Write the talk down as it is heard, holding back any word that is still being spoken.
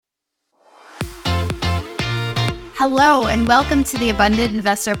Hello, and welcome to the Abundant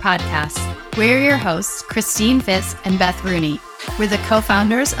Investor Podcast. We're your hosts, Christine Fisk and Beth Rooney. We're the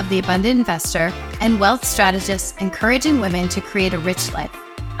co-founders of the Abundant Investor and wealth strategists encouraging women to create a rich life.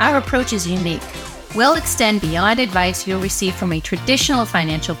 Our approach is unique. We'll extend beyond advice you'll receive from a traditional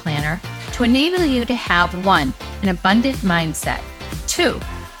financial planner to enable you to have 1, an abundant mindset. 2,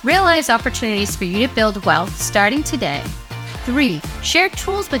 realize opportunities for you to build wealth starting today. 3, share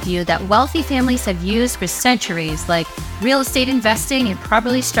tools with you that wealthy families have used for centuries, like real estate investing and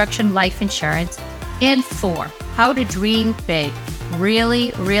properly structured life insurance. And 4, how to dream big,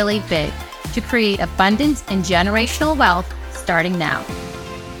 really, really big, to create abundance and generational wealth starting now.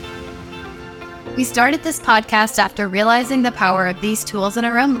 We started this podcast after realizing the power of these tools in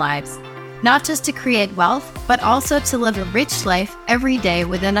our own lives, not just to create wealth, but also to live a rich life every day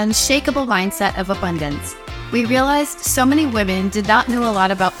with an unshakable mindset of abundance. We realized so many women did not know a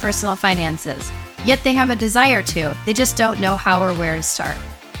lot about personal finances, yet they have a desire to, they just don't know how or where to start.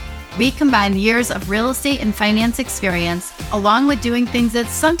 We combine years of real estate and finance experience, along with doing things that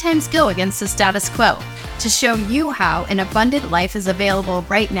sometimes go against the status quo, to show you how an abundant life is available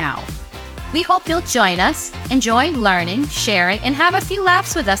right now. We hope you'll join us, enjoy learning, sharing, and have a few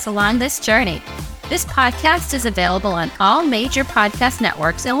laughs with us along this journey. This podcast is available on all major podcast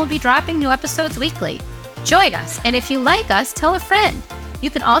networks and we'll be dropping new episodes weekly. Join us, and if you like us, tell a friend.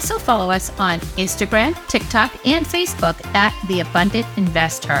 You can also follow us on Instagram, TikTok, and Facebook at The Abundant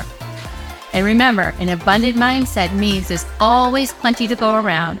InvestHer. And remember, an abundant mindset means there's always plenty to go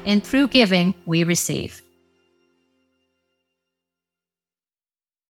around, and through giving, we receive.